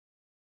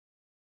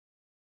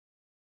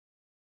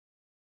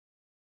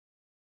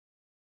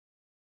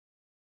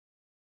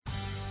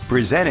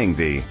Presenting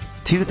the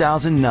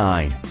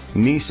 2009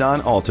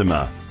 Nissan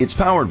Altima. It's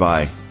powered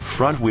by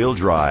front-wheel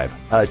drive,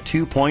 a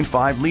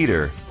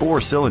 2.5-liter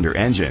four-cylinder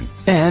engine,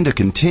 and a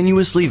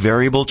continuously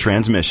variable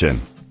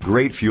transmission.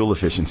 Great fuel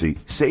efficiency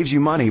saves you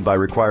money by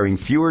requiring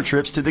fewer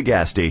trips to the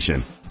gas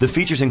station. The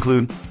features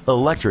include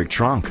electric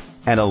trunk,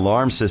 an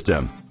alarm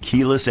system,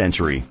 keyless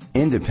entry,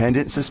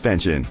 independent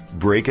suspension,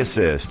 brake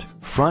assist,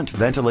 front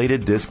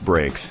ventilated disc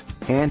brakes,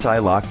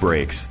 anti-lock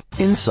brakes.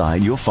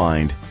 Inside you'll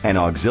find an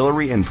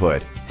auxiliary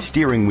input,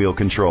 steering wheel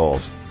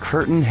controls,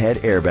 curtain head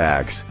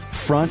airbags,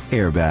 front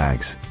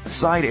airbags,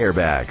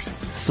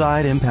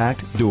 side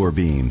impact door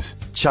beams,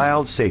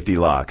 child safety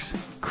locks,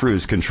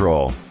 cruise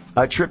control,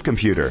 a trip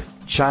computer,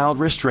 child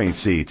restraint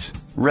seats.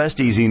 Rest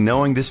easy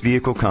knowing this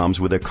vehicle comes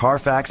with a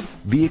Carfax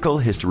Vehicle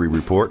History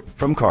Report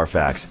from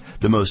Carfax,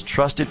 the most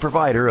trusted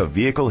provider of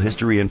vehicle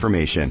history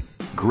information.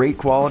 Great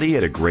quality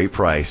at a great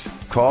price.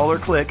 Call or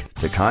click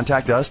to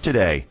contact us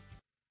today.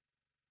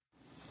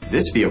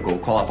 This vehicle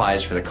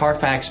qualifies for the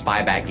Carfax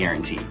buyback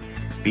guarantee.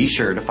 Be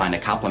sure to find a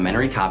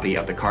complimentary copy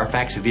of the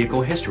Carfax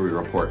Vehicle History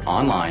Report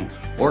online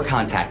or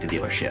contact the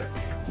dealership.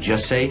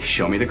 Just say,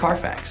 "Show me the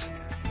Carfax."